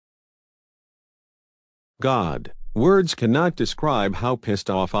God, words cannot describe how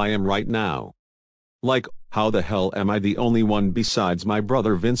pissed off I am right now. Like, how the hell am I the only one besides my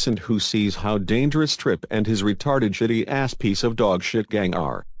brother Vincent who sees how dangerous Trip and his retarded shitty ass piece of dog shit gang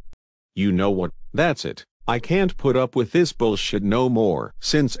are? You know what, that's it. I can't put up with this bullshit no more.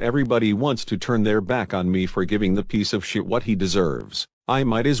 Since everybody wants to turn their back on me for giving the piece of shit what he deserves, I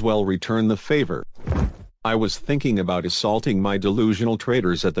might as well return the favor. I was thinking about assaulting my delusional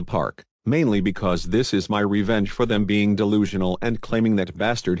traders at the park, mainly because this is my revenge for them being delusional and claiming that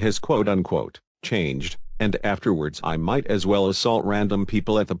bastard has quote-unquote changed, and afterwards I might as well assault random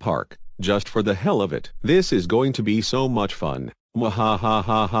people at the park, just for the hell of it. This is going to be so much fun.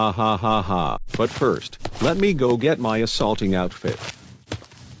 Mwahahahahahaha. But first, let me go get my assaulting outfit.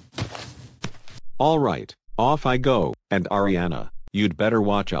 Alright, off I go. And Ariana, you'd better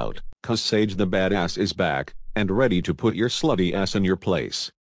watch out, cause Sage the badass is back, and ready to put your slutty ass in your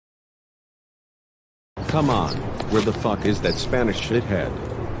place. Come on, where the fuck is that Spanish shithead?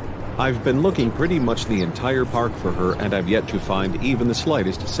 I've been looking pretty much the entire park for her and I've yet to find even the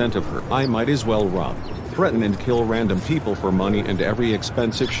slightest scent of her. I might as well rob, threaten and kill random people for money and every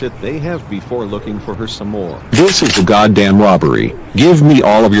expensive shit they have before looking for her some more. This is a goddamn robbery. Give me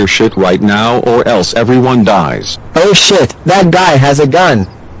all of your shit right now or else everyone dies. Oh shit, that guy has a gun.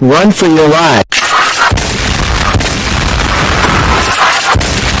 Run for your life.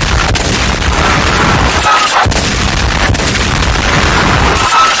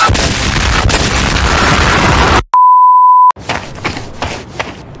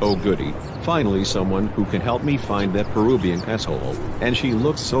 Oh goody, finally someone who can help me find that Peruvian asshole, and she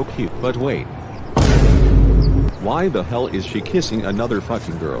looks so cute. But wait. Why the hell is she kissing another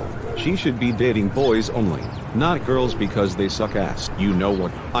fucking girl? She should be dating boys only, not girls because they suck ass. You know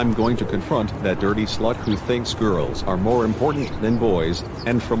what, I'm going to confront that dirty slut who thinks girls are more important than boys,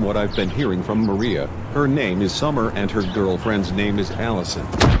 and from what I've been hearing from Maria, her name is Summer and her girlfriend's name is Allison.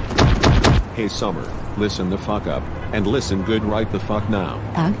 Hey Summer, listen the fuck up, and listen good right the fuck now.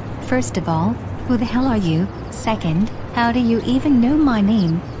 First of all, who the hell are you? Second, how do you even know my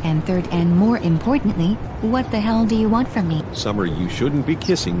name? And third and more importantly, what the hell do you want from me? Summer, you shouldn't be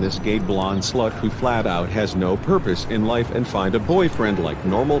kissing this gay blonde slut who flat out has no purpose in life and find a boyfriend like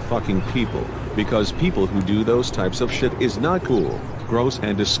normal fucking people, because people who do those types of shit is not cool, gross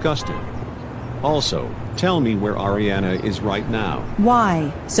and disgusting. Also, tell me where Ariana is right now.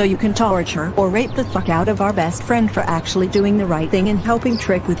 Why? So you can torture or rape the fuck out of our best friend for actually doing the right thing and helping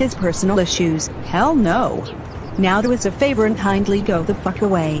Trick with his personal issues? Hell no. Now do us a favor and kindly go the fuck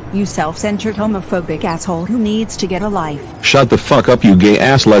away, you self-centered homophobic asshole who needs to get a life. Shut the fuck up, you gay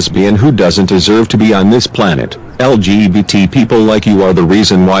ass lesbian who doesn't deserve to be on this planet. LGBT people like you are the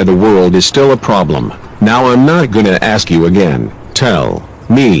reason why the world is still a problem. Now I'm not gonna ask you again. Tell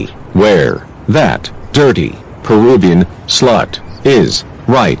me where that dirty Peruvian slut is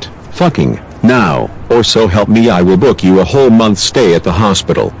right fucking now, or so help me I will book you a whole month's stay at the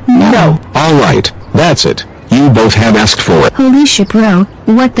hospital. No. Alright, that's it. You both have asked for it. Holy shit bro,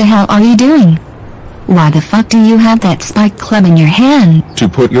 what the hell are you doing? Why the fuck do you have that spike club in your hand? To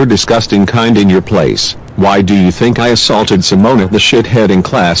put your disgusting kind in your place. Why do you think I assaulted Simona the shithead in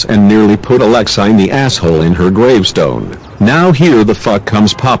class and nearly put Alexa in the asshole in her gravestone? Now here the fuck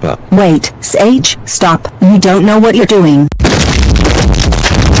comes Papa. Wait, Sage, stop. You don't know what you're doing.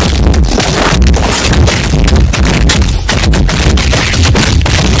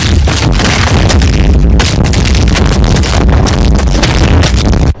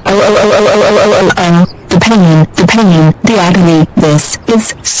 The pain, the agony, this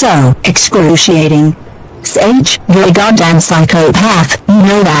is so excruciating. Sage, you're a goddamn psychopath, you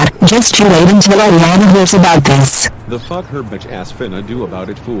know that. Just you wait until Ariana hears about this. The fuck her bitch ass finna do about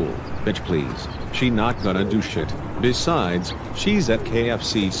it, fool? Bitch please, she not gonna do shit. Besides, she's at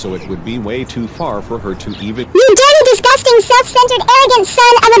KFC so it would be way too far for her to even— You dirty, disgusting, self-centered, arrogant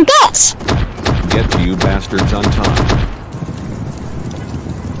son of a bitch! Get to you bastards on time.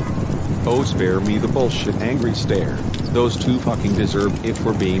 Oh spare me the bullshit angry stare. Those two fucking deserve it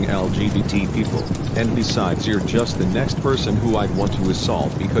for being LGBT people. And besides you're just the next person who I'd want to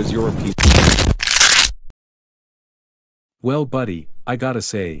assault because you're a piece. Well buddy, I gotta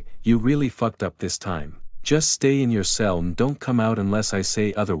say, you really fucked up this time. Just stay in your cell and don't come out unless I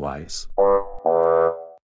say otherwise.